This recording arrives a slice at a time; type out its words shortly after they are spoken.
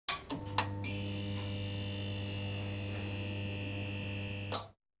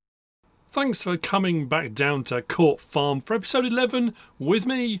Thanks for coming back down to Court Farm for episode 11 with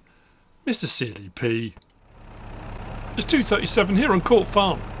me, MrSealyp. It's 2:37 here on Court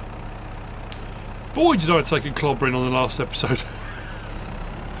Farm. Boy, did I take a clobbering on the last episode.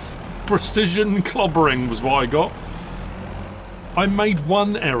 Precision clobbering was what I got. I made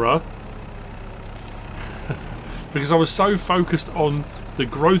one error because I was so focused on the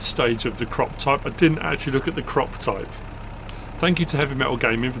growth stage of the crop type, I didn't actually look at the crop type. Thank you to Heavy Metal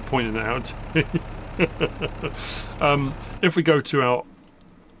Gaming for pointing it out. If we go to our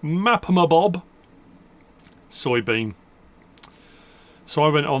Achimobil, soybean. So I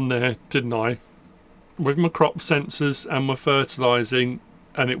went on there, didn't I, with my crop sensors and my fertilising,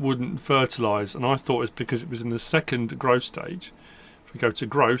 and it wouldn't fertilise. And I thought it's because it was in the second growth stage. If we go to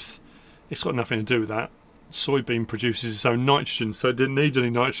growth, it's got nothing to do with that. Soybean produces its own nitrogen, so it didn't need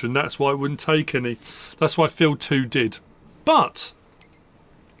any nitrogen. That's why it wouldn't take any. That's why field 2 did. But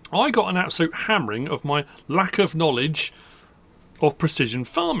I got an absolute hammering of my lack of knowledge of precision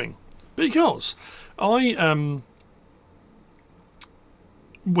farming, because I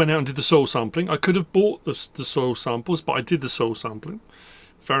went out and did the soil sampling. I could have bought the soil samples, but I did the soil sampling.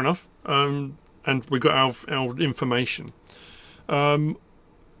 Fair enough. And we got our information. But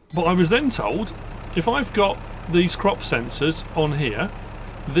I was then told, if I've got these crop sensors on here,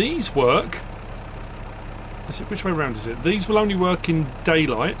 these work. Which way around is it? These will only work in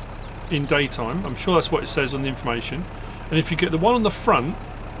daylight, in daytime. I'm sure that's what it says on the information. And if you get the one on the front,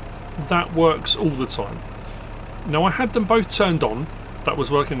 that works all the time. Now, I had them both turned on. That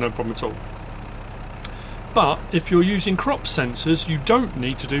was working, no problem at all. But if you're using crop sensors, you don't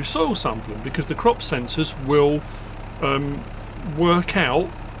need to do soil sampling, because the crop sensors will work out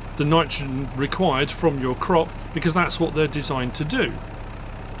the nitrogen required from your crop, because that's what they're designed to do.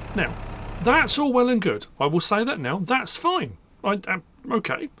 Now, that's all well and good. I will say that now. That's fine.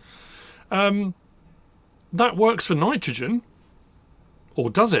 Okay. That works for nitrogen, or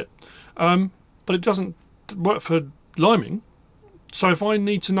does it? But it doesn't work for liming. So if I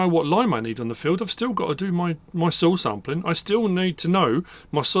need to know what lime I need on the field, I've still got to do my soil sampling. I still need to know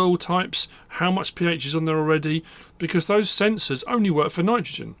my soil types, how much pH is on there already, because those sensors only work for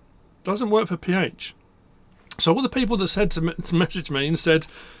nitrogen. Doesn't work for pH. So all the people that said to message me and said,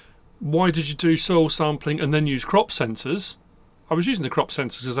 why did you do soil sampling and then use crop sensors? I was using the crop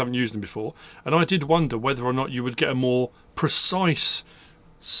sensors because I haven't used them before, and I did wonder whether or not you would get a more precise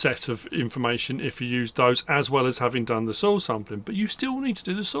set of information if you used those, as well as having done the soil sampling. But you still need to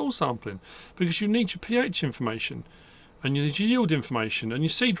do the soil sampling, because you need your pH information, and you need your yield information, and your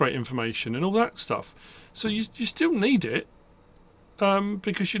seed rate information, and all that stuff. So you still need it,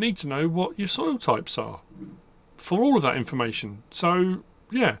 because you need to know what your soil types are for all of that information. So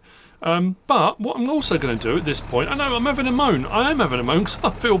yeah. But what I'm also going to do at this point, I know I'm having a moan. I am having a moan because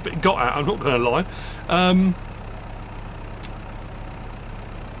I feel a bit got out, I'm not going to lie.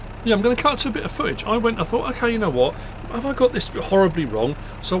 Yeah, I'm going to cut to a bit of footage. I thought, okay, you know what? Have I got this horribly wrong?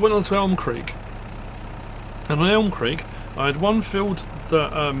 So I went on to Elm Creek. And on Elm Creek, I had one field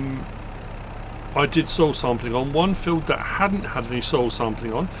that I did soil sampling on, one field that hadn't had any soil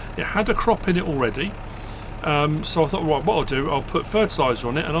sampling on. It had a crop in it already. So I thought, right, what I'll do, I'll put fertiliser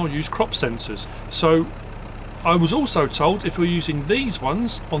on it and I'll use crop sensors. So I was also told, if you're using these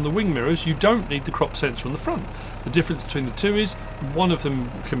ones on the wing mirrors, you don't need the crop sensor on the front. The difference between the two is one of them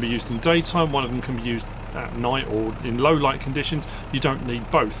can be used in daytime, one of them can be used at night or in low light conditions. You don't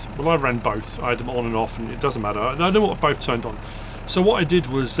need both. Well, I ran both. I had them on and off, and it doesn't matter. I know what both turned on. So what I did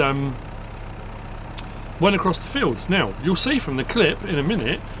was went across the fields. Now, you'll see from the clip in a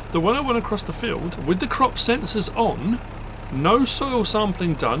minute that when I went across the field with the crop sensors on, no soil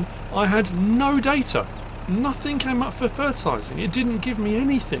sampling done, I had no data. Nothing came up for fertilising. It didn't give me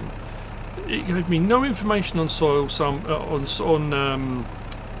anything. It gave me no information on soil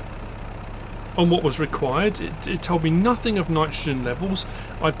on what was required. It told me nothing of nitrogen levels.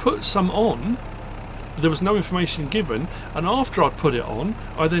 I put some on. There was no information given, and after I put it on,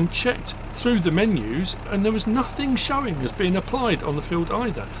 I then checked through the menus, and there was nothing showing as being applied on the field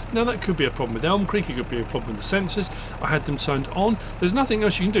either. Now, that could be a problem with Elm Creek, it could be a problem with the sensors. I had them turned on. There's nothing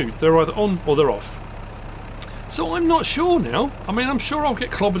else you can do. They're either on or they're off. So I'm not sure now. I mean, I'm sure I'll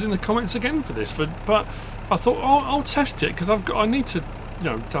get clobbered in the comments again for this, but I thought, I'll test it, because I need to,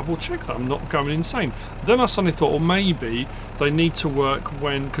 double check that I'm not going insane. Then I suddenly thought, well, maybe they need to work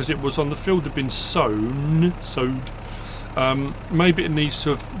because it was on the field had been sowed. Maybe it needs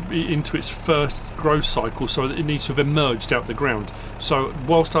to be into its first growth cycle, so that it needs to have emerged out the ground. So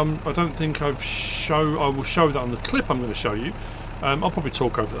whilst I don't think I will show that on the clip I'm going to show you. I'll probably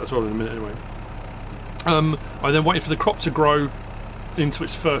talk over that as well in a minute anyway. I then waited for the crop to grow into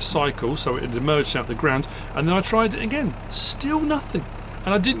its first cycle, so it had emerged out the ground, and then I tried it again, still nothing,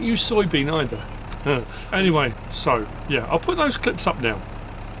 and I didn't use soybean either. Anyway, so yeah, I'll put those clips up now.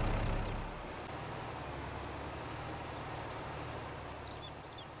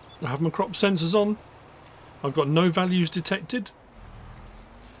 I have my crop sensors on. I've got no values detected.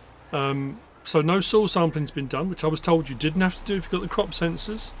 So no soil sampling's been done, which I was told you didn't have to do if you've got the crop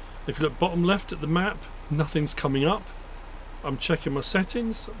sensors. If you look bottom left at the map, nothing's coming up. I'm checking my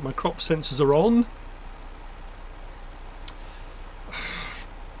settings. My crop sensors are on.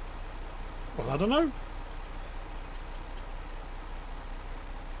 Well, I don't know.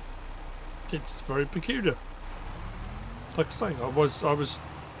 It's very peculiar. Like I say,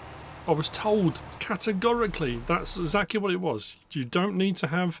 I was told categorically that's exactly what it was. You don't need to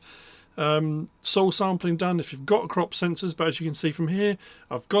have soil sampling done if you've got crop sensors, but as you can see from here,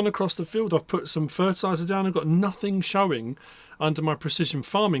 I've gone across the field, I've put some fertilizer down, I've got nothing showing under my precision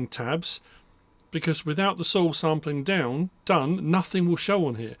farming tabs, because without the soil sampling done, nothing will show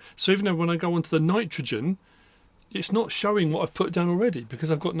on here. So even though when I go onto the nitrogen, it's not showing what I've put down already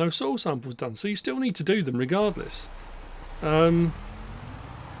because I've got no soil samples done. So you still need to do them regardless. Like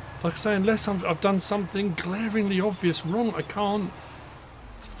I say, unless I've done something glaringly obvious wrong, I can't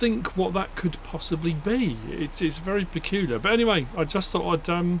think what that could possibly be. It's very peculiar. But anyway, I just thought I'd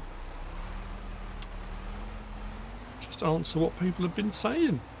just answer what people have been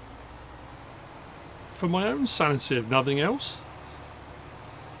saying for my own sanity, if nothing else.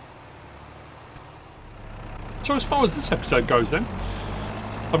 So as far as this episode goes then,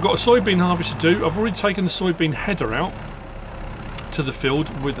 I've got a soybean harvest to do. I've already taken the soybean header out to the field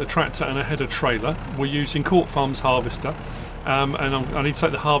with a tractor and a header trailer. We're using Court Farm's harvester, and I need to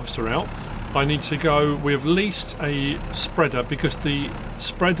take the harvester out. I need to go, we have leased a spreader because the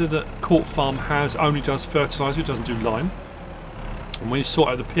spreader that Court Farm has only does fertiliser, it doesn't do lime. And we sort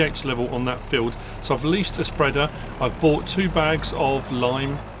out the pH level on that field. So I've leased a spreader, I've bought 2 bags of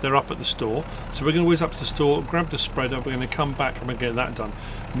lime, they're up at the store. So we're going to whiz up to the store, grab the spreader, we're going to come back and we're going to get that done.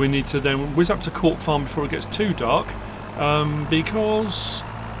 We need to then whiz up to Court Farm before it gets too dark, because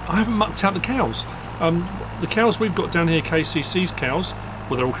I haven't mucked out the cows. The cows we've got down here, KCC's cows,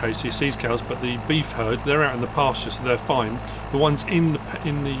 well they're all KCC's cows, but the beef herd, they're out in the pasture so they're fine. The ones in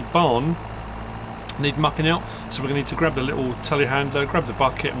the barn need mucking out, so we're going to need to grab the little telehandler, grab the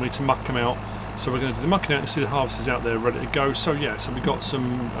bucket, and we need to muck them out. So we're going to do the mucking out and see the harvesters out there ready to go. So yeah, so we've got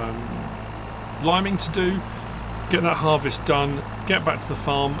some liming to do, get that harvest done, get back to the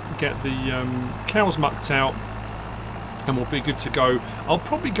farm, get the cows mucked out, and we'll be good to go. I'll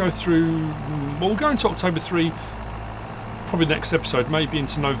probably go through, well, we'll go into October 3, probably next episode, maybe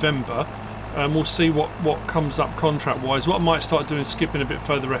into November. We'll see what comes up contract wise. What I might start doing is skipping a bit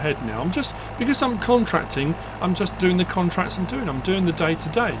further ahead now. I'm just, because I'm contracting, I'm just doing the contracts I'm doing the day to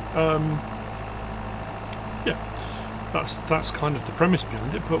day. Yeah, that's kind of the premise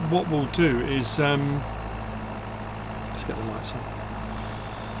behind it. But what we'll do is let's get the lights on.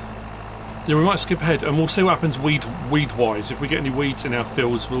 Yeah, we might skip ahead and we'll see what happens weed wise. If we get any weeds in our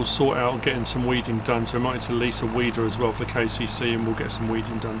fields, we'll sort out getting some weeding done. So we might need to lease a weeder as well for KCC, and we'll get some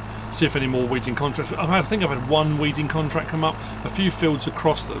weeding done. See if any more weeding contracts. I think I've had one weeding contract come up. A few fields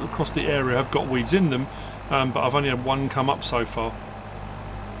across the area have got weeds in them, but I've only had one come up so far.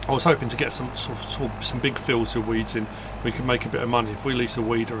 I was hoping to get some big fields with weeds in. We could make a bit of money if we lease a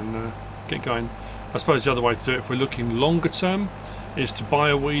weeder and get going. I suppose the other way to do it, if we're looking longer term, is to buy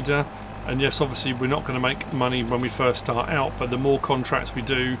a weeder. And yes, obviously we're not going to make money when we first start out, but the more contracts we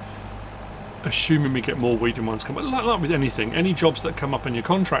do, assuming we get more weeding ones come, like with anything, any jobs that come up in your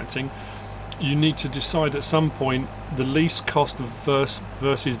contracting, you need to decide at some point the least cost of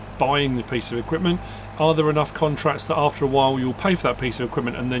versus buying the piece of equipment. Are there enough contracts that after a while you'll pay for that piece of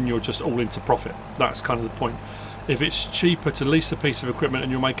equipment and then you're just all into profit? That's kind of the point. If it's cheaper to lease a piece of equipment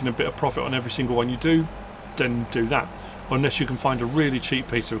and you're making a bit of profit on every single one you do, then do that. Unless you can find a really cheap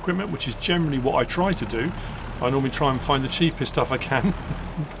piece of equipment, which is generally what I try to do. I normally try and find the cheapest stuff I can.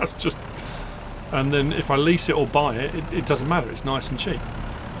 That's just, and then if I lease it or buy it, it doesn't matter. It's nice and cheap.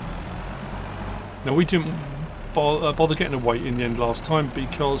 Now we didn't bother getting a weight in the end last time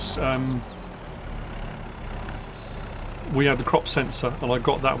because we had the crop sensor and I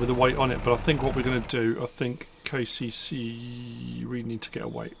got that with a weight on it. But I think what we're going to do, I think KCC, we need to get a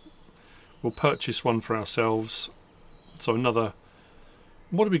weight. We'll purchase one for ourselves. So another,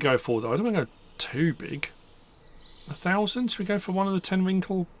 what do we go for though? I don't want to go too big. 1,000? Should we go for one of the 10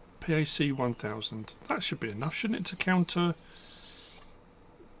 wrinkle PAC 1000? That should be enough, shouldn't it, to counter?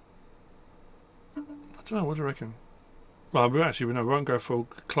 I don't know, what do you reckon? Well, we won't go for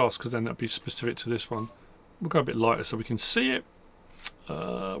Claas because then that'd be specific to this one. We'll go a bit lighter so we can see it.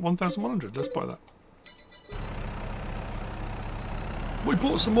 1,100. Let's buy that. We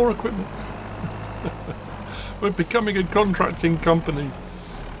bought some more equipment. We're becoming a contracting company.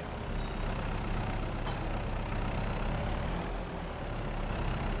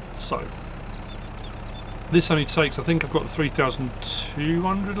 So this only takes, I think I've got the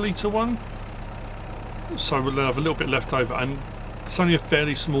 3,200 litre one, so we'll have a little bit left over, and it's only a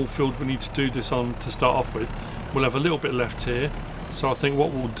fairly small field we need to do this on to start off with. We'll have a little bit left here, so I think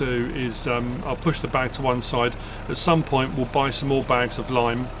what we'll do is I'll push the bag to one side. At some point we'll buy some more bags of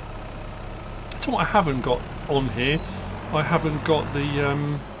lime. That's what I haven't got on here. I haven't got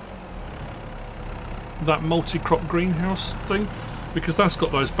the that multi-crop greenhouse thing, because that's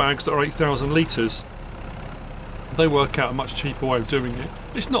got those bags that are 8,000 litres. They work out a much cheaper way of doing it.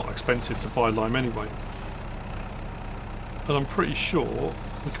 It's not expensive to buy lime anyway, and I'm pretty sure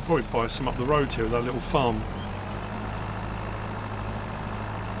we could probably buy some up the road here with that little farm.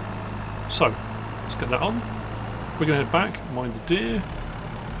 So let's get that on. We're going to head back, mind the deer.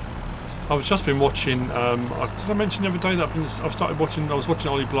 I've just been watching, did I mention the other day that I've started watching, I was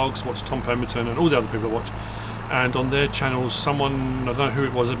watching Ollie Blogs, watched Tom Pemberton and all the other people I watch, and on their channels someone, I don't know who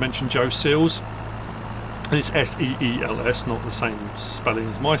it was, had mentioned Joe Seals, and it's S-E-E-L-S, not the same spelling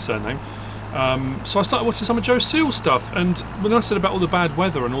as my surname. So I started watching some of Joe Seals stuff, and when I said about all the bad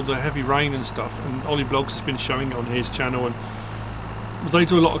weather and all the heavy rain and stuff, and Ollie Blogs has been showing it on his channel, and they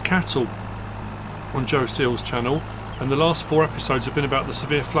do a lot of cattle on Joe Seals' channel, and the last 4 episodes have been about the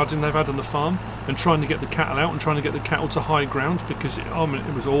severe flooding they've had on the farm and trying to get the cattle out and trying to get the cattle to high ground, because it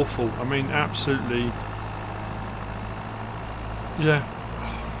was awful. I mean, absolutely, yeah,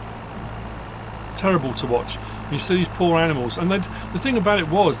 terrible to watch. You see these poor animals, and the thing about it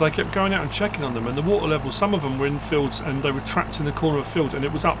was they kept going out and checking on them, and the water level, some of them were in fields and they were trapped in the corner of a field, and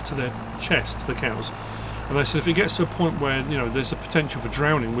it was up to their chests, the cows. And they said if it gets to a point where, you know, there's a potential for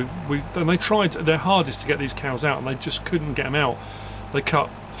drowning, and they tried their hardest to get these cows out, and they just couldn't get them out. They cut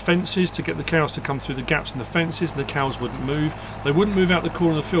fences to get the cows to come through the gaps in the fences, and the cows wouldn't move. They wouldn't move out the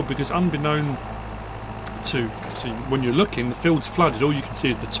corner of the field because, unbeknown to, see, when you're looking, the field's flooded. All you can see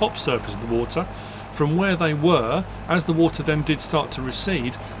is the top surface of the water. From where they were, as the water then did start to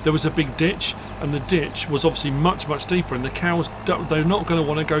recede, there was a big ditch, and the ditch was obviously much, much deeper, and the cows, they're not going to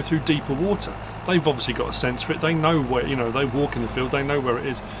want to go through deeper water. They've obviously got a sense for it. They know where, you know, they walk in the field, they know where it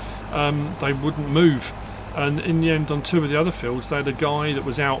is. They wouldn't move, and in the end, on 2 of the other fields, they had a guy that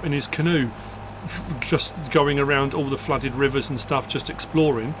was out in his canoe just going around all the flooded rivers and stuff, just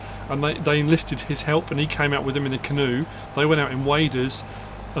exploring, and they enlisted his help, and he came out with them in a canoe. They went out in waders,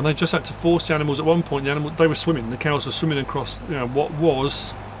 and they just had to force the animals. At one point, they were swimming. The cows were swimming across, you know, what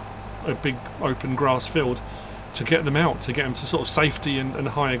was a big open grass field, to get them out, to get them to sort of safety and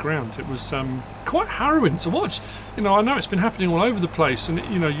higher ground. It was quite harrowing to watch. You know, I know it's been happening all over the place, and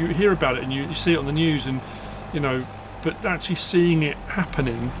you know, you hear about it and you see it on the news, and you know, but actually seeing it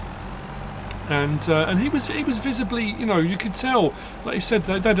happening. And he was visibly, you know, you could tell, like you said,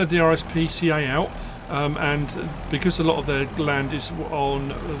 they'd had the RSPCA out. And because a lot of their land is on,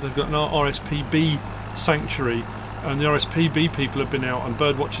 they've got an RSPB sanctuary, and the RSPB people have been out, and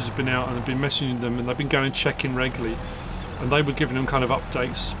bird watchers have been out and have been messaging them, and they've been going and checking regularly, and they were giving them kind of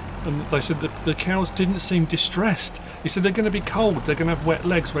updates, and they said that the cows didn't seem distressed. He said they're going to be cold, they're going to have wet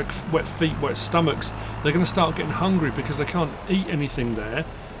legs, wet feet, wet stomachs, they're going to start getting hungry because they can't eat anything there,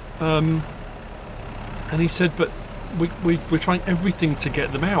 and he said, but we're trying everything to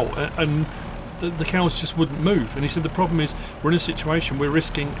get them out, and the cows just wouldn't move. And he said the problem is we're in a situation, we're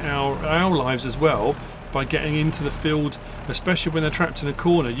risking our lives as well by getting into the field, especially when they're trapped in a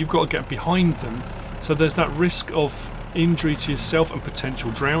corner. You've got to get behind them, so there's that risk of injury to yourself and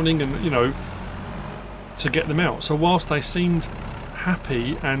potential drowning, and you know, to get them out. So whilst they seemed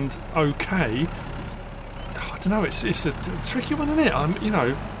happy and okay, I don't know, it's a tricky one, isn't it? You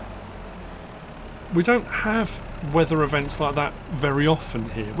know, we don't have weather events like that very often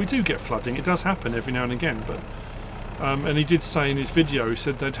here. We do get flooding, it does happen every now and again, but and he did say in his video, he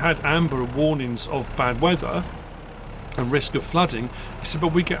said they'd had amber warnings of bad weather and risk of flooding. He said,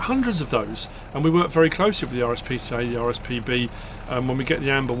 but we get hundreds of those, and we work very closely with the RSPCA, the RSPB, when we get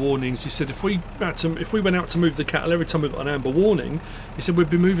the amber warnings. He said if we went out to move the cattle every time we got an amber warning, he said we'd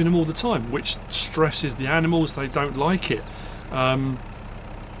be moving them all the time, which stresses the animals. They don't like it.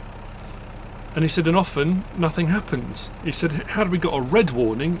 And he said, and often nothing happens. He said, had we got a red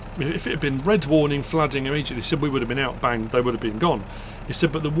warning, if it had been red warning flooding immediately, he said we would have been out, bang, they would have been gone. He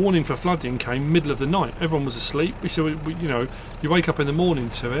said, but the warning for flooding came middle of the night. Everyone was asleep. He said, you know, you wake up in the morning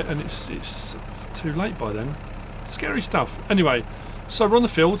to it, and it's too late by then. Scary stuff. Anyway, so we're on the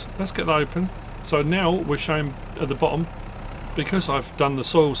field. Let's get that open. So now we're showing at the bottom because I've done the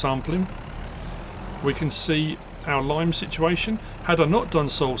soil sampling, we can see our lime situation. Had I not done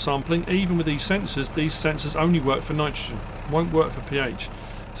soil sampling, even with these sensors only work for nitrogen, won't work for pH.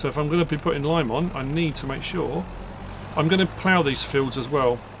 So if I'm going to be putting lime on, I need to make sure. I'm going to plough these fields as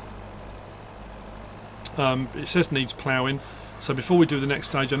well. It says needs ploughing, so before we do the next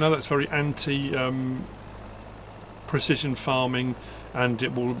stage, I know that's very anti precision farming and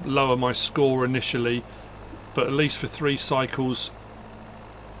it will lower my score initially, but at least for 3 cycles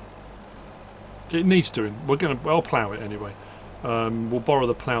it needs doing. I'll plough it anyway. We'll borrow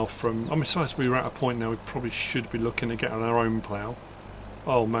the plough from, I mean, besides we're at a point now we probably should be looking at getting our own plough.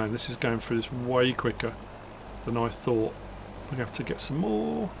 Oh man, this is going through this way quicker than I thought. We're going to have to get some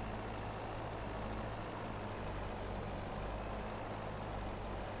more.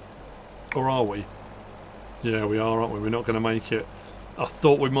 Or are we? Yeah, we are, aren't we? We're not going to make it. I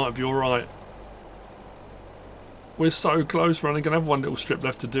thought we might be alright. We're so close, we're only going to have one little strip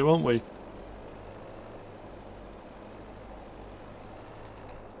left to do, aren't we?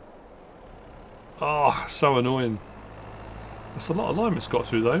 Oh, so annoying. That's a lot of lime it's got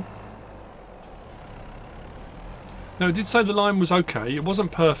through though. Now it did say the lime was okay. It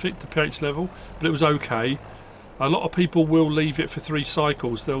wasn't perfect, the pH level, but it was okay. A lot of people will leave it for 3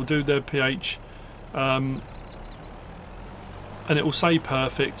 cycles. They'll do their pH and it will say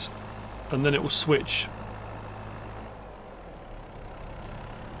perfect and then it will switch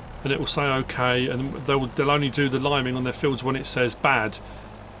and it will say okay, and they'll only do the liming on their fields when it says bad.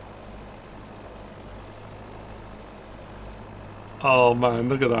 Oh man,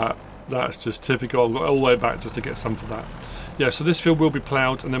 look at that. That's just typical. I've got all the way back just to get some for that. Yeah, so this field will be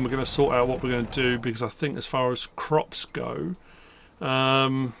ploughed and then we're going to sort out what we're going to do, because I think as far as crops go,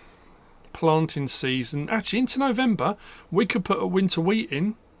 planting season, actually into November, we could put a winter wheat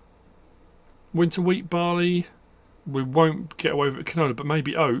in. Winter wheat, barley, we won't get away with it, canola, but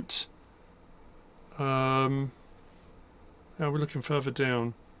maybe oats. How are we looking further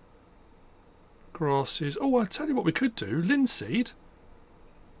down? Grasses. Oh, I'll tell you what we could do. Linseed.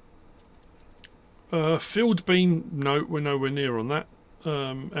 Field bean, no, we're nowhere near on that.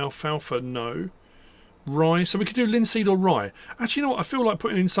 Alfalfa, no. Rye, so we could do linseed or rye. Actually, you know what? I feel like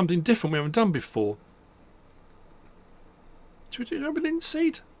putting in something different we haven't done before. Should we do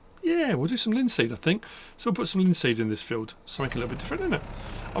linseed? Yeah, we'll do some linseed, I think. So we'll put some linseed in this field. Something a little bit different, isn't it?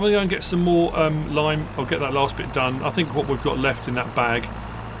 I'm going to go and get some more lime. I'll get that last bit done. I think what we've got left in that bag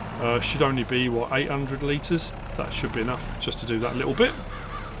should only be, what, 800 litres? That should be enough just to do that little bit.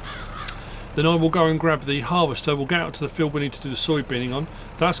 Then I will go and grab the harvester. We'll get out to the field we need to do the soybeaning on.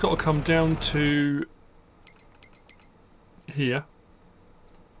 That's got to come down to here,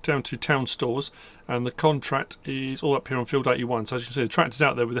 down to town stores, and the contract is all up here on field 81. So as you can see, the tractor's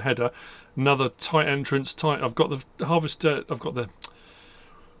out there with the header. Another tight entrance, tight. I've got the harvester. I've got the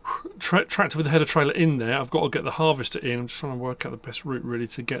tractor with the header trailer in there. I've got to get the harvester in. I'm just trying to work out the best route really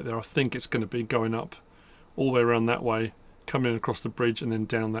to get there. I think it's going to be going up all the way around that way, coming in across the bridge and then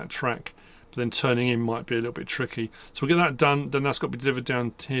down that track. But then turning in might be a little bit tricky. So we'll get that done. Then that's got to be delivered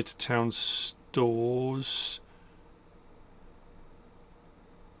down here to town stores.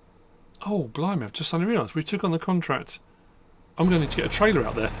 Oh, blimey, I've just suddenly realised we took on the contract. I'm going to need to get a trailer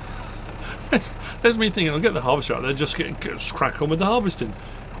out there. There's me thinking I'll get the harvester out there, just crack on with the harvesting.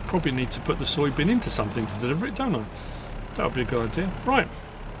 Probably need to put the soybean into something to deliver it, don't I? That would be a good idea. Right.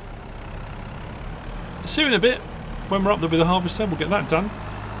 See you in a bit. When we're up there with the harvester, we'll get that done.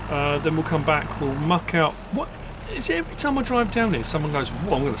 Then we'll come back, we'll muck out. What is it, every time I drive down here someone goes,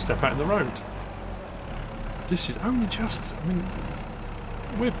 whoa, I'm going to step out in the road. This is only just, I mean,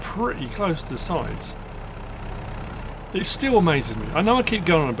 we're pretty close to the sides. It still amazes me. I know I keep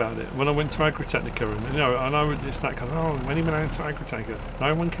going on about it when I went to Agritechnica, and you know, I know it's that kind of, oh, when you went out to Agritechnica,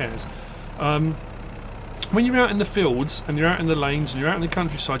 no one cares. When you're out in the fields and you're out in the lanes and you're out in the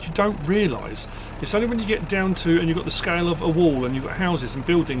countryside, you don't realise. It's only when you get down to, and you've got the scale of a wall and you've got houses and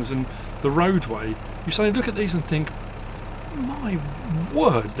buildings and the roadway, you suddenly look at these and think, my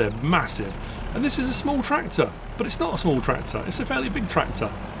word, they're massive. And this is a small tractor, but it's not a small tractor, it's a fairly big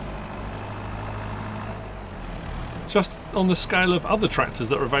tractor. Just on the scale of other tractors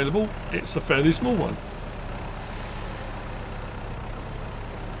that are available, it's a fairly small one.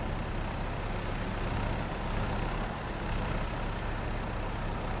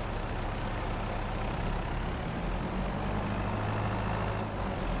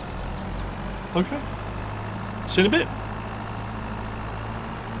 Okay, see you in a bit.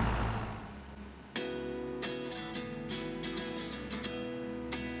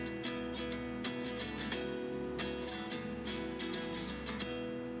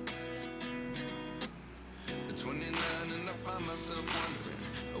 find myself wondering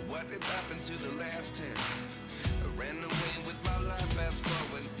what did happen to the last 10. I ran away with my life, fast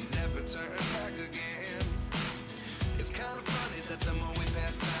forward, never turn back again. It's kind of funny that the more we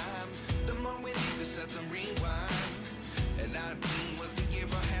pass time, the more we need to set them rewind. And 19 was the year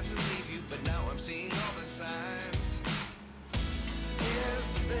I had to leave you, but now I'm seeing all the signs.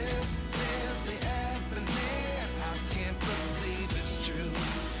 Is this really happening? I can't believe it's true.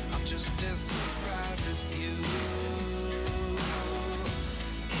 I'm just as surprised as you.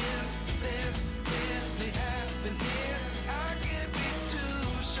 Is this really happening? I can't be too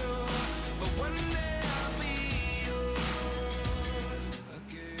sure, but one day I'll be yours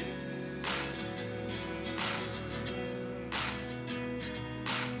again.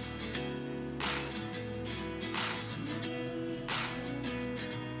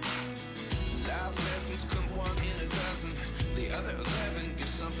 Life lessons come one in a dozen. The other 11 give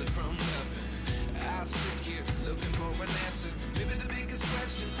something from nothing. I sit here looking for an answer. Maybe the biggest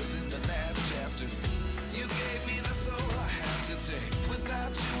question was in the last chapter. You gave me the soul I have today.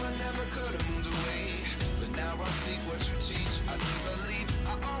 Without you I never could have moved away. But now I see what you teach. I do believe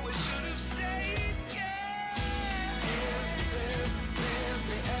I always should have stayed. Yeah. Is this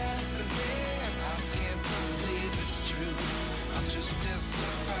really happening? I can't believe it's true. I'm just as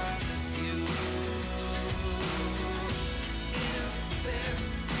surprised as you. Is this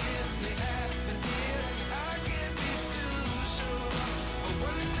really happening? I can't be too sure, but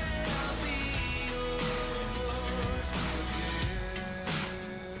one day I'll be yours again.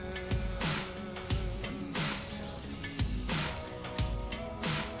 One day I'll be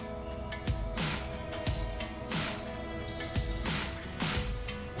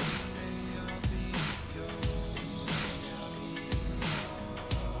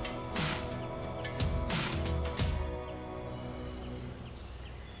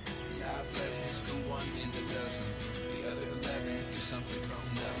Life lessons come one in a dozen. The other 11 give something from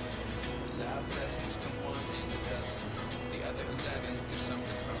nothing. Life lessons come one in a dozen. The other 11 give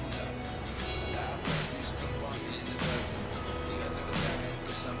something from nothing. Life lessons come one in a dozen. The other 11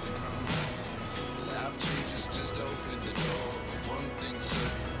 give something from nothing. Life changes just open the door. One thing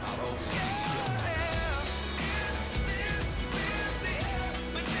certain, I'll always be yours. Is this really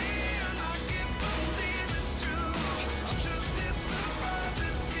happening? I can't believe it's true. I'm just as surprised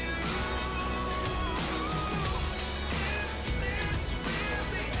as you. Is this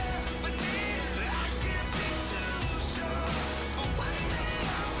really happening? I can't be too sure, but one day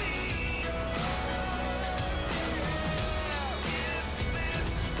I'll be yours. Is this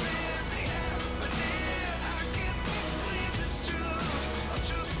really happening? I can't believe it's true. I'm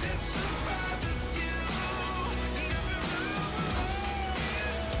just as surprised as you.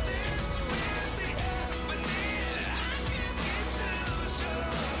 Is this really happening? I can't be too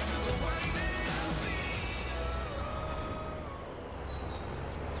sure, but one day I'll be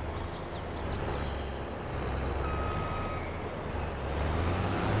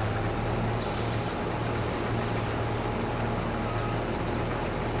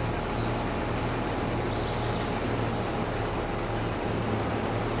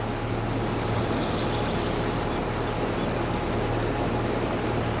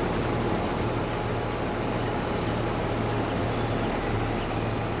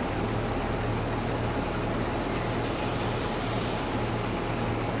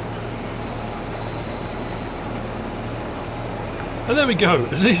And there we go,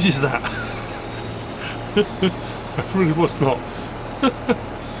 as easy as that. It really was not.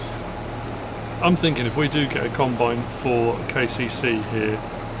 I'm thinking if we do get a combine for KCC here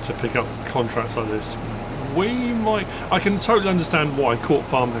to pick up contracts like this, we might... I can totally understand why Court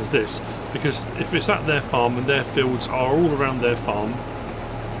Farm has this, because if it's at their farm and their fields are all around their farm,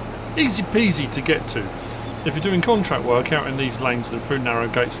 easy peasy to get to. If you're doing contract work out in these lanes and through narrow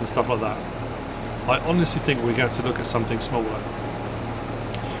gates and stuff like that, I honestly think we're going to have to look at something smaller.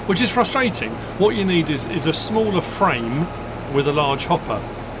 Which is frustrating. What you need is a smaller frame with a large hopper,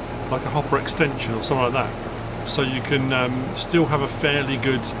 like a hopper extension or something like that, so you can still have a fairly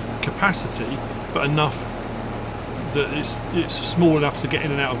good capacity, but enough that it's small enough to get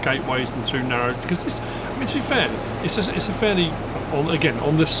in and out of gateways and through narrow. Because this, I mean, to be fair, it's a fairly,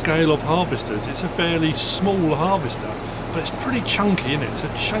 on the scale of harvesters, it's a fairly small harvester, but it's pretty chunky, isn't it? It's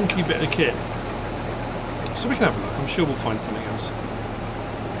a chunky bit of kit. So we can have a look. I'm sure we'll find something else.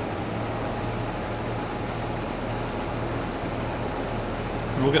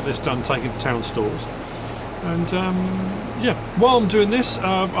 We'll get this done, taken to town stores. And yeah, while I'm doing this,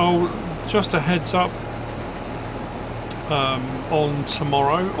 I'll just a heads up on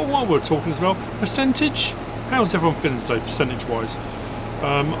tomorrow, or while we're talking as well, percentage. How's everyone feeling today, percentage wise?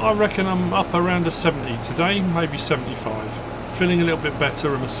 I reckon I'm up around a 70 today, maybe 75. Feeling a little bit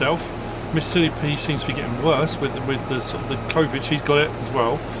better myself. MrSealyp seems to be getting worse with the sort of the COVID. She's got it as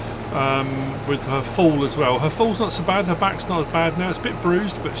well. With her fall as well. Her fall's not so bad. Her back's not as bad now. It's a bit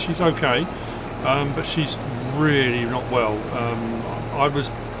bruised, but she's okay. But she's really not well. I was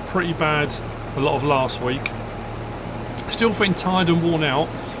pretty bad a lot of last week. Still feeling tired and worn out,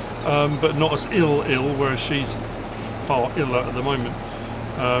 but not as ill, whereas she's far iller at the moment.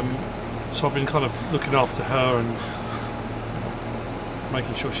 So I've been kind of looking after her and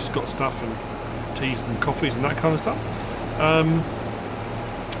making sure she's got stuff and teas and coffees and that kind of stuff.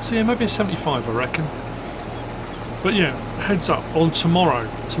 So yeah, maybe a 75 I reckon. But yeah, heads up on tomorrow.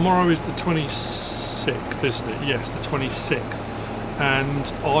 Tomorrow is the 26th, isn't it? Yes, the 26th.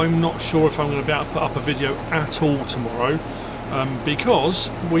 And I'm not sure if I'm going to be able to put up a video at all tomorrow, because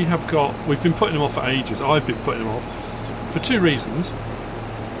we've been putting them off for ages. I've been putting them off for two reasons.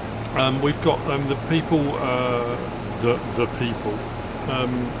 We've got the people,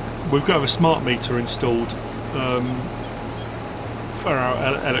 we've got to have a smart meter installed for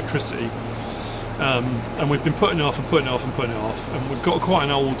our electricity, and we've been putting it off and putting it off and putting it off, and we've got quite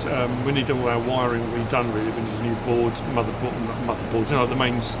an old, we need all our wiring redone really. We need a new board, motherboard, you know, the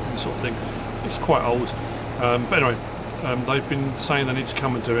main sort of thing. It's quite old, but anyway, they've been saying they need to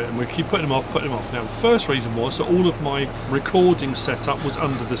come and do it, and we keep putting them off. Now the first reason was that all of my recording setup was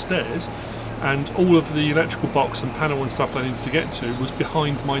under the stairs, and all of the electrical box and panel and stuff I needed to get to was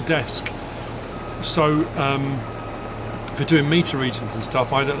behind my desk. So for doing meter readings and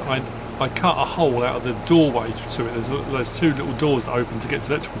stuff, I cut a hole out of the doorway to it. There's two little doors that open to get to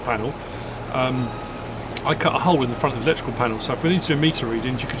the electrical panel. I cut a hole in the front of the electrical panel, so if we need to do meter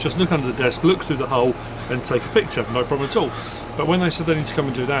readings, you could just look under the desk, look through the hole and take a picture, no problem at all. But when they said they need to come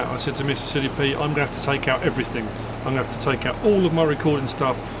and do that, I said to MrSealyp, I'm going to have to take out everything. I'm going to have to take out all of my recording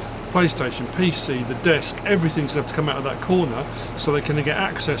stuff, PlayStation, PC, the desk, everything's going to have to come out of that corner so they can get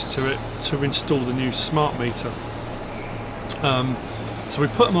access to it to install the new smart meter. So we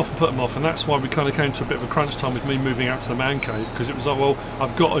put them off, and that's why we kind of came to a bit of a crunch time with me moving out to the man cave, because it was like, well,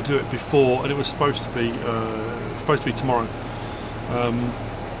 I've got to do it before, and it was supposed to be tomorrow.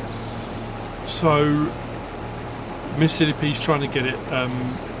 So MrSealyp's trying to get it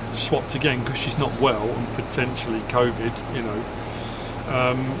swapped again because she's not well and potentially COVID, you know.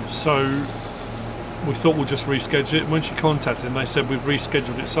 So we thought we'll just reschedule it. And when she contacted them, they said we've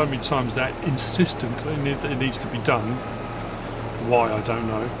rescheduled it so many times that insistent that it needs to be done. Why, I don't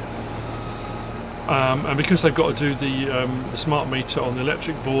know. And because they've got to do the smart meter on the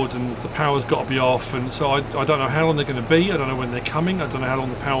electric board, and the power's got to be off, and so I don't know how long they're going to be. I don't know when they're coming. I don't know how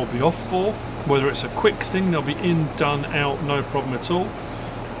long the power will be off for. Whether it's a quick thing, they'll be in, done, out, no problem at all.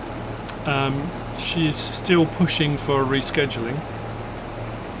 She's still pushing for rescheduling,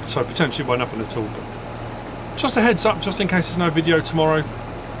 so potentially it won't happen at all. But just a heads up, just in case there's no video tomorrow,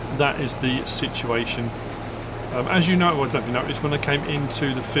 that is the situation. As you know, well, I don't know if you noticed, when I came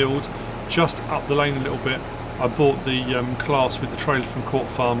into the field, just up the lane a little bit, I bought the Claas with the trailer from Court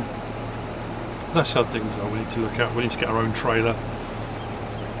Farm. That's the other thing as well we need to look at. We need to get our own trailer.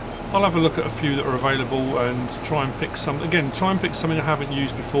 I'll have a look at a few that are available and try and pick some. Again, try and pick something I haven't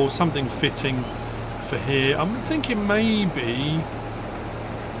used before, something fitting for here. I'm thinking maybe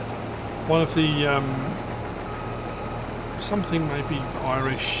one of the something maybe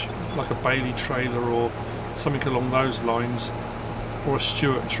Irish, like a Baling trailer or something along those lines, or a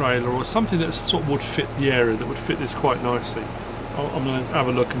Stewart trailer, or something that sort of would fit the area, that would fit this quite nicely. I'm going to have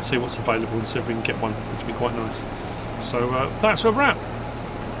a look and see what's available and see if we can get one, which would be quite nice. So that's where we're at.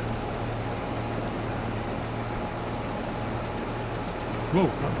 Whoa,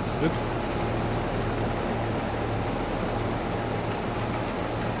 that was good.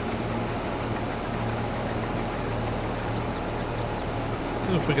 I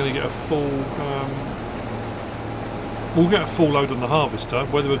don't know if we're going to get a full... we'll get a full load on the harvester.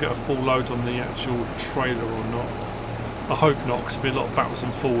 Whether we'll get a full load on the actual trailer or not, I hope not, because it'll be a lot of backwards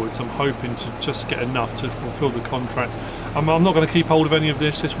and forwards. I'm hoping to just get enough to fulfil the contract. I'm not going to keep hold of any of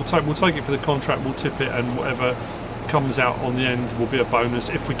this. We'll take it for the contract, we'll tip it, and whatever comes out on the end will be a bonus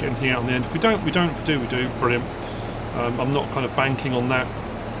if we get anything out on the end. If we don't, we don't. If we do, brilliant. I'm not kind of banking on that.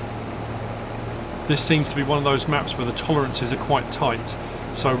 This seems to be one of those maps where the tolerances are quite tight,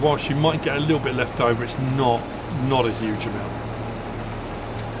 so whilst you might get a little bit left over, it's not a huge amount.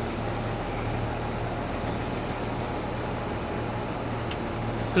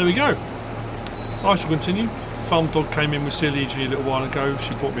 There we go. I shall continue. Farm dog came in with CLEG a little while ago.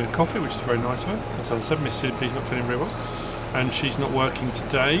 She bought me a coffee, which is very nice of her. As I said, MrSealyp's not feeling very well, and she's not working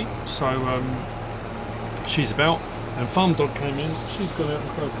today, so she's about, And Farm Dog came in, she's gone out and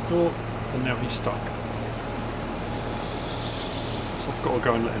closed the door, and now he's stuck. So I've got to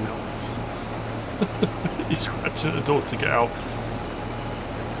go and let him out. He's scratching at the door to get out.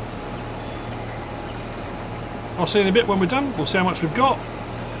 I'll see you in a bit when we're done. We'll see how much we've got.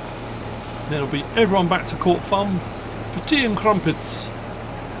 Then it'll be everyone back to Court Farm for tea and crumpets.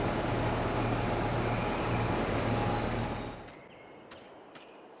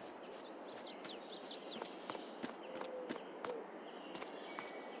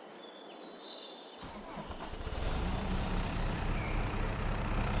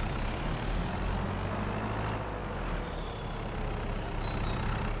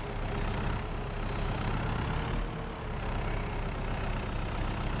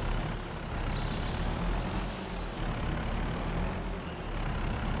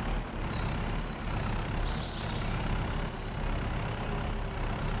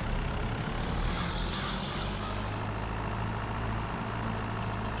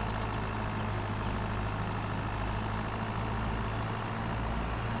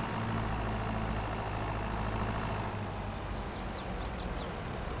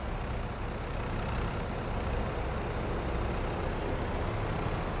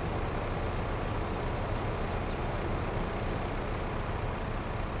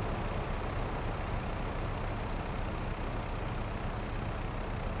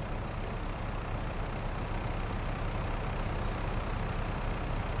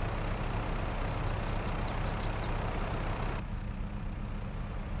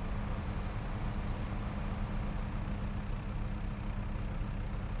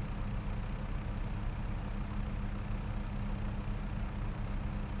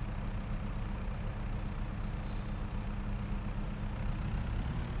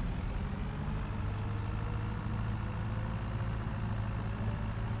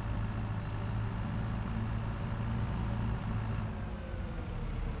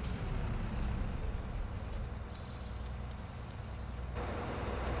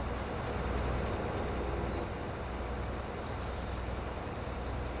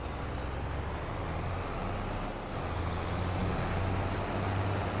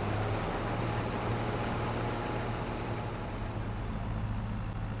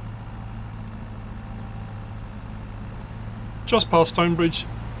 Just past Stonebridge,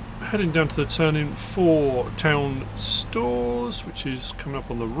 heading down to the turning for Town Stores, which is coming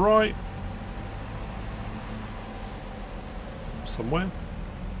up on the right somewhere.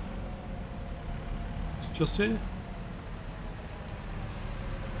 It's just here.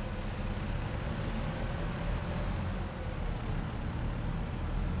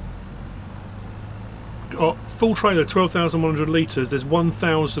 Got full trailer, 12,100 litres. There's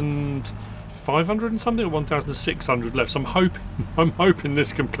 1,500 and something, or 1,600 left. So I'm hoping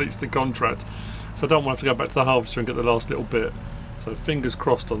this completes the contract. So I don't want to go back to the harvester and get the last little bit. So fingers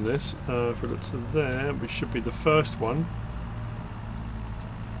crossed on this. If we look to there, we should be the first one.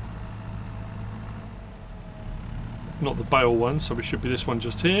 Not the bale one, so we should be this one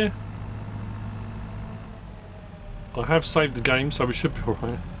just here. I have saved the game, so we should be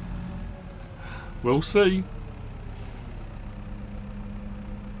alright. We'll see.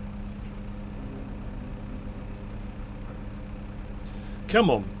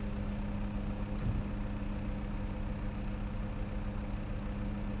 Come on.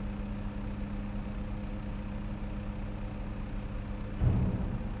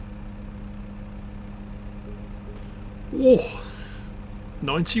 Oh,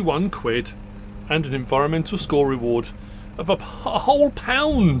 91 quid and an environmental score reward of a whole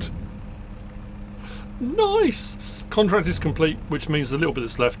pound. Nice. Contract is complete, which means the little bit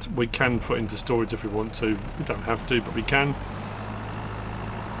that's left we can put into storage if we want to. We don't have to, but we can.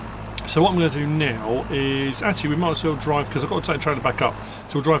 So what I'm going to do now is, actually we might as well drive, because I've got to take the trailer back up.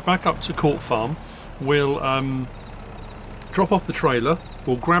 So we'll drive back up to Court Farm. We'll drop off the trailer.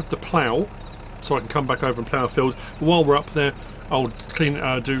 We'll grab the plough so I can come back over and plough a field. But while we're up there, I'll do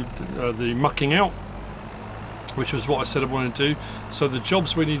the mucking out, which was what I said I wanted to do. So the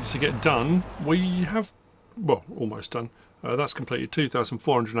jobs we needed to get done, we have, well, almost done. That's completed,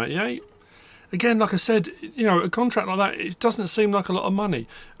 2,488. Again, like I said, you know, a contract like that, it doesn't seem like a lot of money.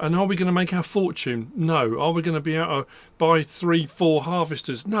 And are we going to make our fortune? No. Are we going to be able to buy 3-4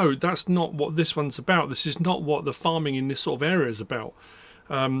 harvesters? No, that's not what this one's about. This is not what the farming in this sort of area is about.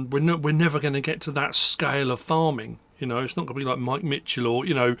 We're never going to get to that scale of farming. You know, it's not going to be like Mike Mitchell, or,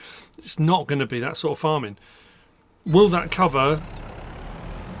 you know, it's not going to be that sort of farming. Will that cover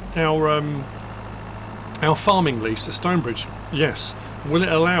our farming lease at Stonebridge? Yes. Will it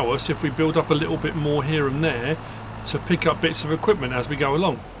allow us, if we build up a little bit more here and there, to pick up bits of equipment as we go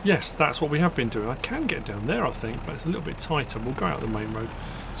along. Yes, that's what we have been doing. I can get down there, I think, but it's a little bit tighter. We'll go out the main road,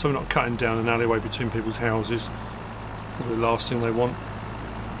 so we're not cutting down an alleyway between people's houses. Probably the last thing they want.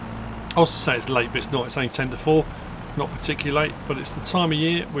 I was to say it's late, but it's not. It's only 10 to 4. It's not particularly late, but it's the time of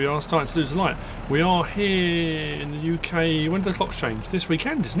year we are starting to lose the light. We are here in the UK. When do the clocks change? This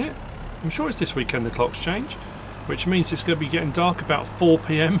weekend, isn't it? I'm sure it's this weekend the clocks change, which means it's going to be getting dark about 4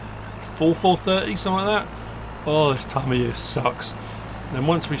 PM, 4:30, something like that. Oh, this time of year sucks. And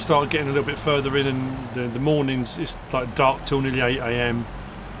once we start getting a little bit further in, and the mornings, it's like dark till nearly 8 AM.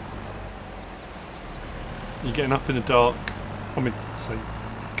 You're getting up in the dark. I mean, say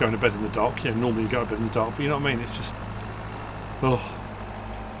going to bed in the dark. Yeah, normally you go to bed in the dark, but you know what I mean? It's just, oh,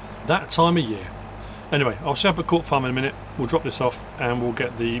 that time of year. Anyway, I'll set up a court farm in a minute. We'll drop this off and we'll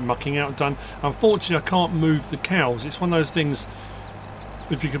get the mucking out done. Unfortunately, I can't move the cows. It's one of those things,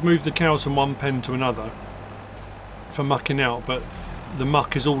 if you could move the cows from one pen to another for mucking out, but the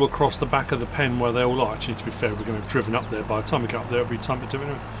muck is all across the back of the pen where they all are. Actually, to be fair, we're going to have driven up there. By the time we get up there, it'll be time to do it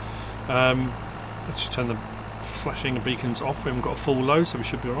anyway. Let's just turn the flashing beacons off. We haven't got a full load, so we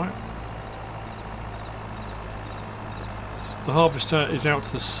should be alright. The harvester is out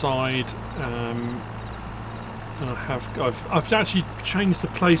to the side, and I've actually changed the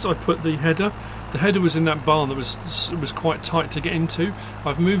place I put the header. The header was in that barn that was quite tight to get into.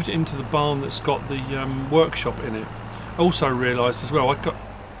 I've moved it into the barn that's got the workshop in it. I also realised as well,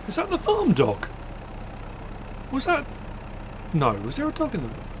 is that the farm dog? Was that? No, was there a dog in the?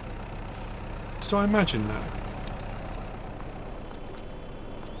 Did I imagine that?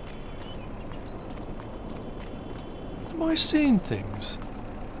 Am I seeing things?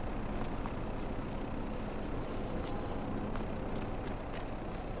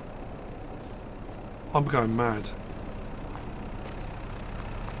 I'm going mad.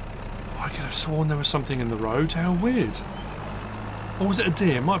 I could have sworn there was something in the road. How weird. Or was it a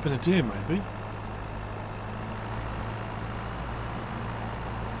deer? It might have been a deer, maybe.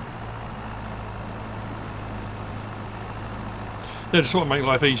 Yeah, just want to make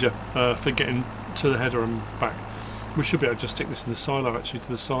life easier for getting to the header and back. We should be able to just stick this in the silo actually to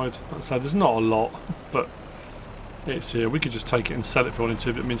the side. So there's not a lot, but it's here. We could just take it and sell it if we wanted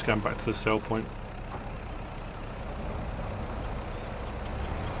to, but it means going back to the sell point.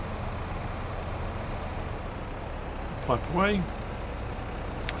 Pipe away.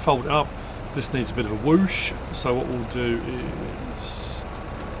 Fold it up. This needs a bit of a whoosh, so what we'll do is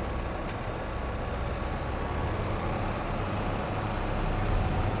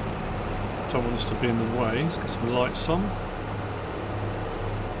don't want this to be in the way. Let's get some lights on.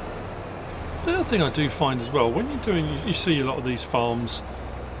 The other thing I do find as well, when you're doing, you see a lot of these farms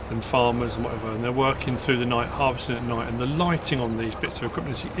and farmers and whatever, and they're working through the night, harvesting at night, and the lighting on these bits of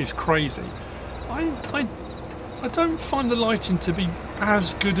equipment is crazy. I don't find the lighting to be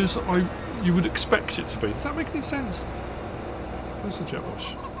as good as you would expect it to be. Does that make any sense? Where's the jet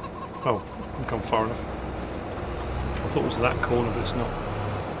wash? Oh, I've gone far enough. I thought it was that corner, but it's not.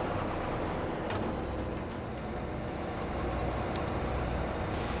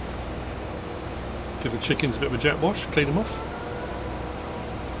 Give the chickens a bit of a jet wash, clean them off.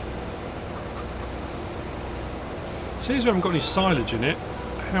 Seems we haven't got any silage in it.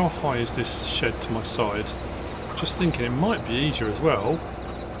 How high is this shed to my side? Just thinking it might be easier as well.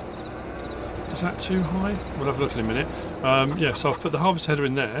 Is that too high? We'll have a look in a minute. Yeah, so I've put the harvest header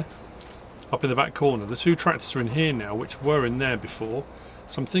in there, up in the back corner. The two tractors are in here now, which were in there before.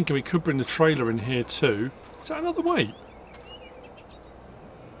 So I'm thinking we could bring the trailer in here too. Is that another weight?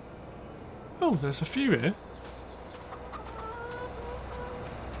 Oh, there's a few here.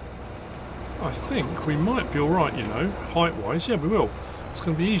 I think we might be alright, you know, height-wise. Yeah, we will. It's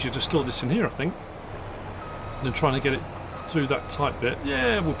going to be easier to store this in here, I think, than trying to get it through that tight bit.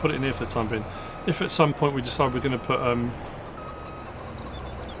 Yeah, we'll put it in here for the time being. If at some point we decide we're going to put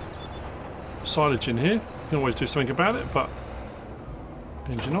silage in here, we can always do something about it, but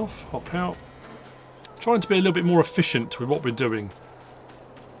engine off, hop out. Trying to be a little bit more efficient with what we're doing,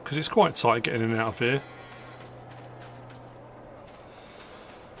 because it's quite tight getting in and out of here.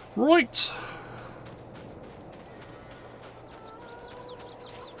 Right.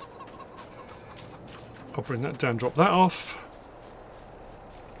 I'll bring that down, drop that off.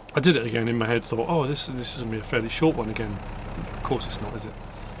 I did it again in my head, thought, oh, this is going to be a fairly short one again. Of course it's not, is it?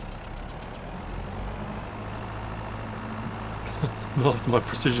 Not after my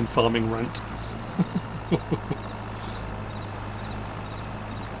precision farming rant.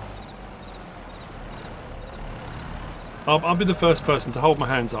 I'll be the first person to hold my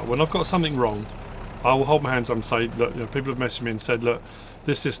hands up when I've got something wrong. I will hold my hands up and say, look, you know, people have messaged me and said, look,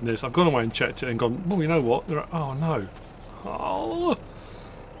 this, and this. I've gone away and checked it and gone, well, you know what? Oh no. Oh,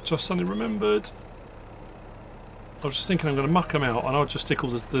 just suddenly remembered. I was just thinking I'm going to muck them out and I'll just stick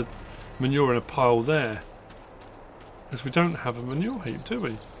all the manure in a pile there. Because we don't have a manure heap, do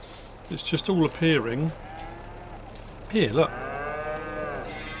we? It's just all appearing. Here, look.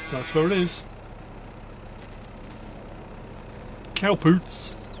 That's where it is. Cow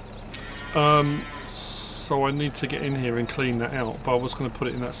poots. So I need to get in here and clean that out. But I was going to put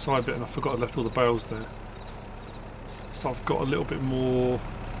it in that side bit and I forgot I left all the bales there. So I've got a little bit more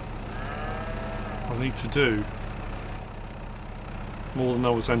I need to do. More than I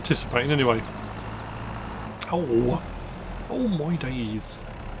was anticipating anyway. Oh my days.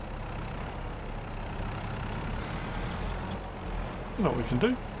 You know what we can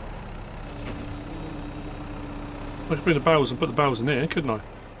do? I could bring the bales and put the bales in here, couldn't I?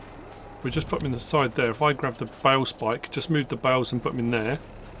 We just put them in the side there. If I grab the bale spike, just move the bales and put them in there.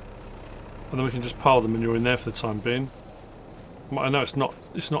 And then we can just pile the manure in there for the time being. I know it's not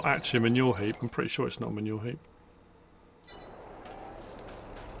actually a manure heap. I'm pretty sure it's not a manure heap.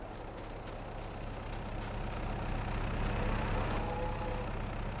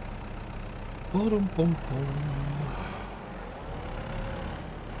 Bum, bum, bum.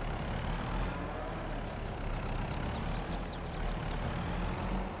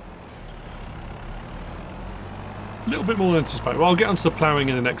 A little bit more than anticipated. Well, I'll get onto the ploughing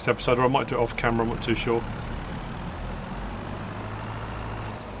in the next episode, or I might do it off camera, I'm not too sure.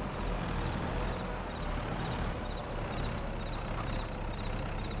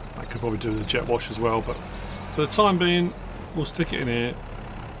 I could probably do the jet wash as well, but for the time being, we'll stick it in here.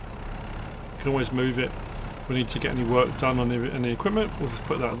 Can always move it if we need to get any work done on any equipment. We'll just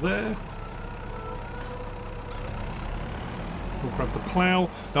put that there. We'll grab the plough.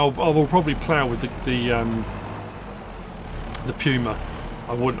 Now I will probably plough with the Puma.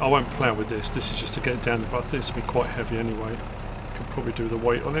 I won't plough with this. This is just to get it down, but this will be quite heavy anyway. Could probably do the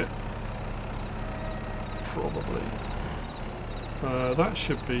weight on it. Probably. That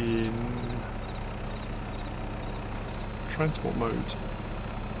should be in transport mode.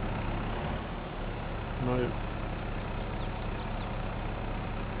 No.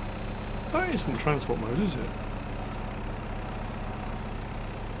 That isn't transport mode, is it?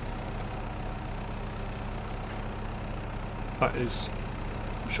 That is...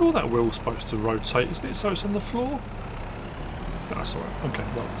 I'm sure that wheel's supposed to rotate, isn't it? So it's on the floor? That's alright. Okay,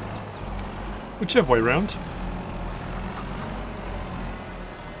 well. Whichever way round.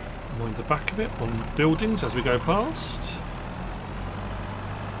 Mind the back of it on buildings as we go past.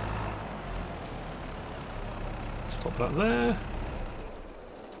 Stop that there.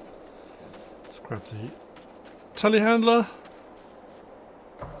 Let's grab the telehandler.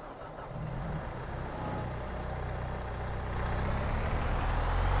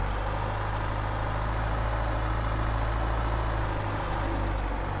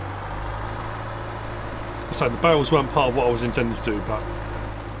 So the bales weren't part of what I was intending to do, but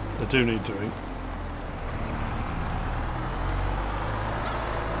they do need doing.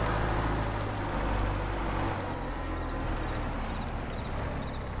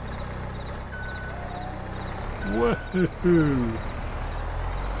 Woohoo!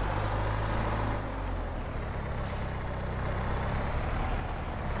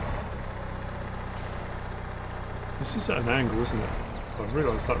 This is at an angle, isn't it? I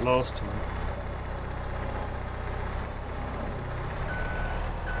realised that last time.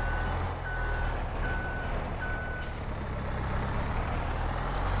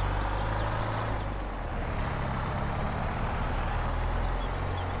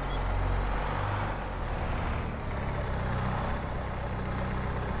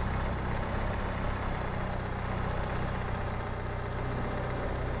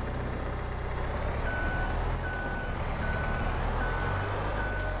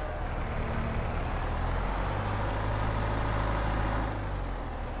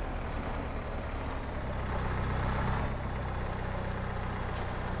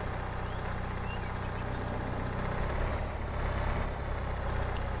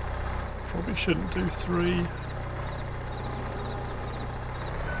 Probably shouldn't do 3.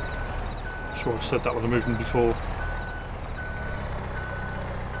 Sure, I've said that when I moved them before.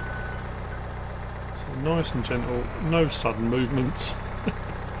 So nice and gentle, no sudden movements.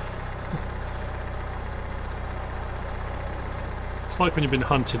 It's like when you've been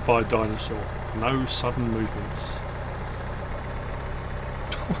hunted by a dinosaur. No sudden movements.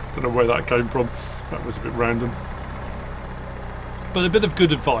 I don't know where that came from. That was a bit random. But a bit of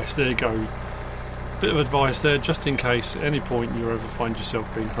good advice, there you go. Bit of advice there, just in case at any point you ever find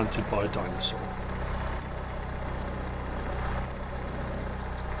yourself being hunted by a dinosaur.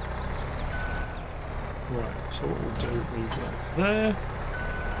 Right, so what we'll do, move that there.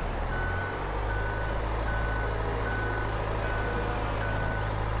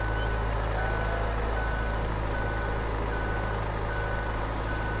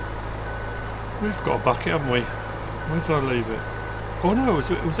 We've got a bucket, haven't we? Where did I leave it? Oh no, was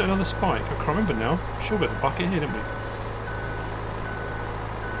it another spike? I can't remember now. I'm sure we had a bucket here, didn't we?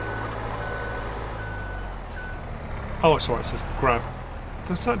 Oh, it's alright, it says grab.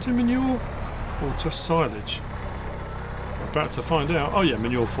 Does that do manure? Or just silage? We're about to find out. Oh yeah,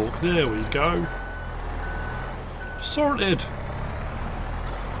 manure fork. There we go. Sorted!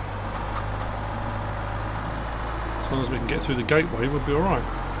 As long as we can get through the gateway, we'll be alright.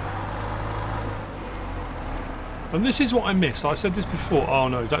 And this is what I miss. I said this before. Oh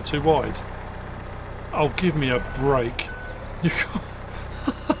no, is that too wide? Oh, give me a break. You've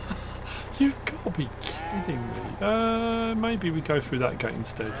got to be kidding me. Maybe we go through that gate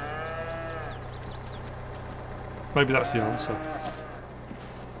instead. Maybe that's the answer.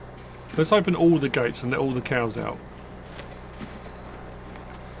 Let's open all the gates and let all the cows out.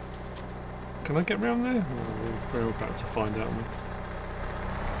 Can I get round there? Oh, we're about to find out.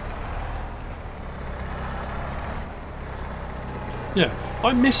 Yeah,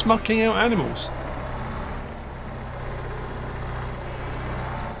 I miss mucking out animals.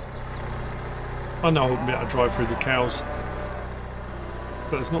 I know I wouldn't be able to drive through the cows,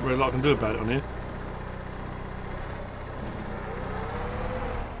 but there's not really a lot I can do about it on here.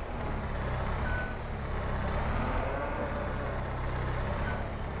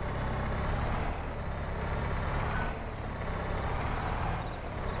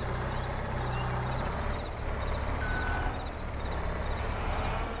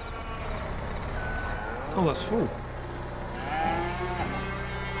 Oh, that's full.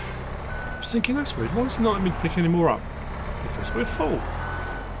 I was thinking that's weird. Why is it not letting me pick any more up? Because we're full.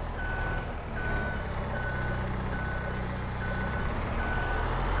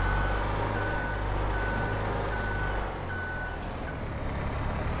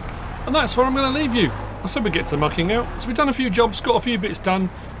 And that's where I'm going to leave you. I said we'd get to the mucking out. So we've done a few jobs, got a few bits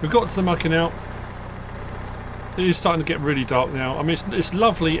done. We've got to the mucking out. It is starting to get really dark now. I mean, it's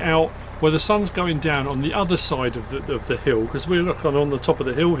lovely out where the sun's going down on the other side of the hill, because we're looking on the top of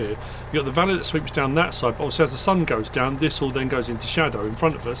the hill here. You've got the valley that sweeps down that side, but also as the sun goes down, this all then goes into shadow in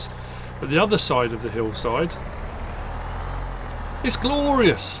front of us. But the other side of the hillside, it's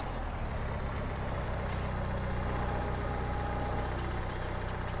glorious.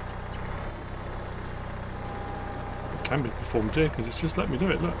 It can be performed here because it's just let me do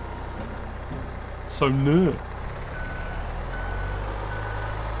it, look. So no.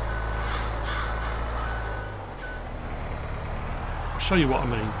 Show you what I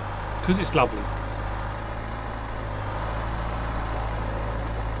mean, because it's lovely.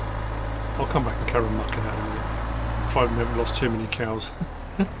 I'll come back and carry on mucking out in a minute if I haven't lost too many cows.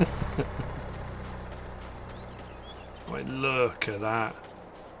 Wait, look at that.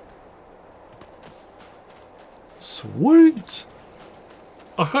 Sweet.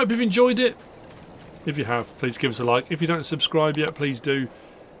 I hope you've enjoyed it. If you have, please give us a like. If you don't subscribe yet, please do.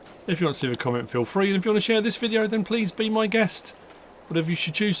 If you want to leave a comment, feel free. And if you want to share this video, then please be my guest. Whatever you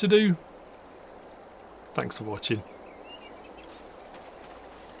should choose to do. Thanks for watching.